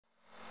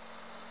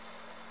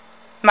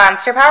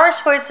Monster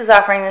Powersports is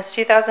offering this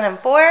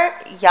 2004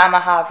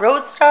 Yamaha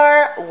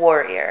Roadstar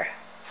Warrior.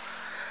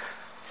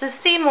 To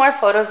see more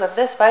photos of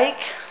this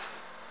bike,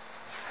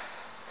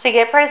 to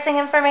get pricing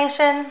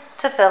information,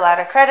 to fill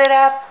out a credit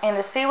app, and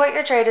to see what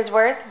your trade is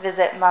worth,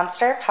 visit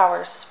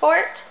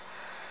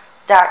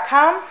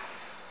monsterpowersport.com.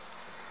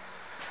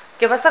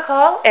 Give us a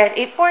call at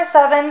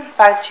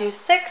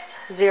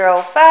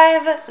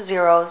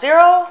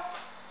 847-526-0500.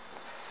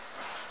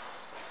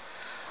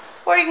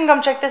 Or you can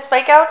come check this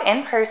bike out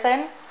in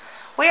person.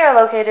 We are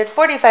located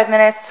 45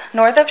 minutes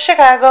north of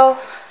Chicago,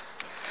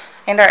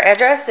 and our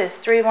address is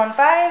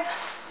 315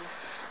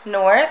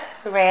 North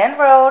Rand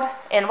Road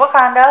in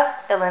Wauconda,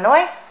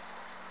 Illinois.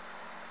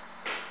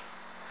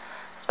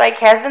 This bike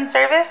has been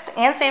serviced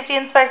and safety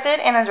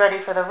inspected and is ready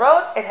for the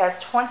road. It has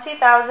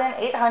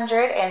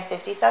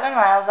 20,857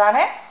 miles on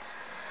it.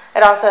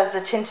 It also has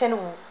the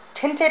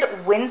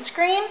tinted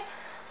windscreen,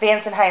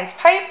 Vance & Hines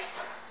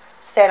pipes,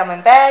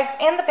 Saddlemen bags,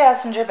 and the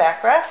passenger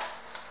backrest.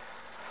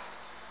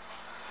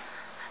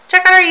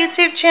 Check out our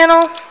YouTube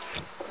channel.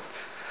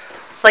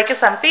 Like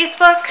us on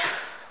Facebook.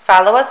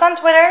 Follow us on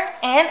Twitter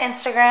and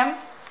Instagram.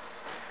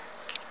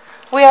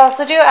 We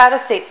also do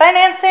out-of-state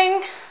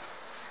financing.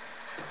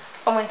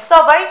 And we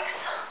sell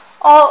bikes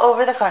all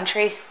over the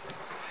country.